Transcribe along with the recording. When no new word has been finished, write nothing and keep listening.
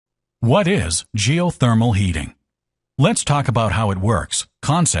What is geothermal heating? Let's talk about how it works,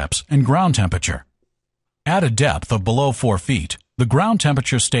 concepts, and ground temperature. At a depth of below 4 feet, the ground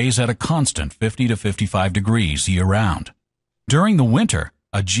temperature stays at a constant 50 to 55 degrees year-round. During the winter,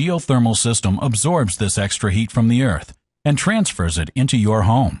 a geothermal system absorbs this extra heat from the earth and transfers it into your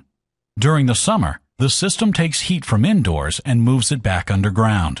home. During the summer, the system takes heat from indoors and moves it back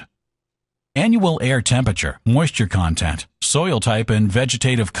underground. Annual air temperature, moisture content, soil type, and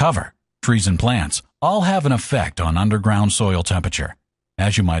vegetative cover, trees and plants, all have an effect on underground soil temperature.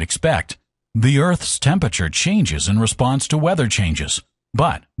 As you might expect, the Earth's temperature changes in response to weather changes,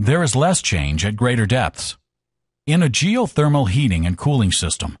 but there is less change at greater depths. In a geothermal heating and cooling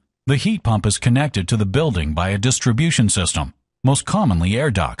system, the heat pump is connected to the building by a distribution system, most commonly air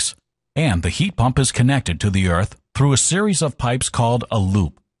ducts, and the heat pump is connected to the earth through a series of pipes called a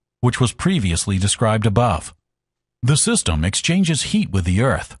loop, which was previously described above. The system exchanges heat with the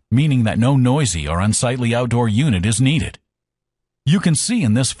earth, meaning that no noisy or unsightly outdoor unit is needed. You can see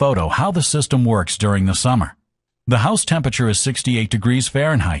in this photo how the system works during the summer. The house temperature is 68 degrees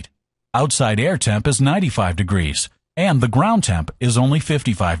Fahrenheit. Outside air temp is 95 degrees, and the ground temp is only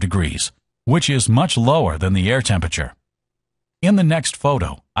 55 degrees, which is much lower than the air temperature. In the next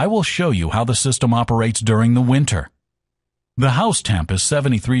photo, I will show you how the system operates during the winter. The house temp is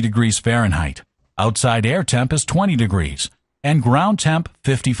 73 degrees Fahrenheit, outside air temp is 20 degrees, and ground temp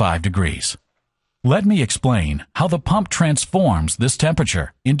 55 degrees. Let me explain how the pump transforms this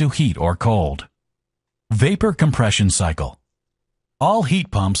temperature into heat or cold. Vapor compression cycle. All heat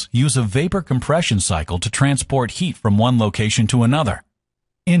pumps use a vapor compression cycle to transport heat from one location to another.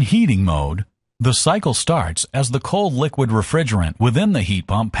 In heating mode, the cycle starts as the cold liquid refrigerant within the heat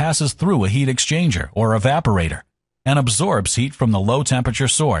pump passes through a heat exchanger or evaporator and absorbs heat from the low-temperature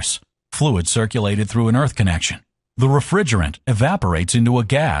source, fluid circulated through an earth connection. The refrigerant evaporates into a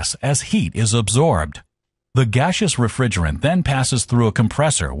gas as heat is absorbed. The gaseous refrigerant then passes through a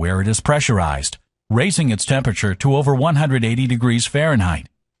compressor where it is pressurized, raising its temperature to over 180 degrees Fahrenheit.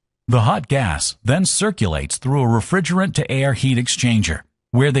 The hot gas then circulates through a refrigerant-to-air heat exchanger,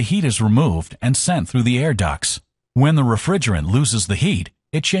 where the heat is removed and sent through the air ducts. When the refrigerant loses the heat,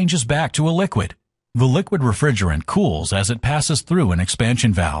 it changes back to a liquid. The liquid refrigerant cools as it passes through an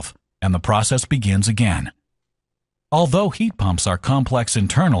expansion valve, and the process begins again. Although heat pumps are complex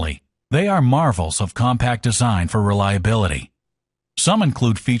internally, they are marvels of compact design for reliability. Some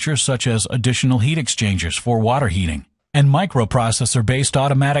include features such as additional heat exchangers for water heating and microprocessor-based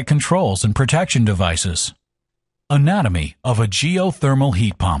automatic controls and protection devices. Anatomy of a geothermal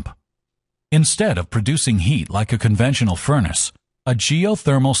heat pump. Instead of producing heat like a conventional furnace, a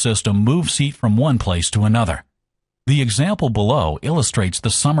geothermal system moves heat from one place to another. The example below illustrates the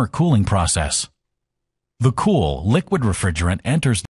summer cooling process. The cool, liquid refrigerant enters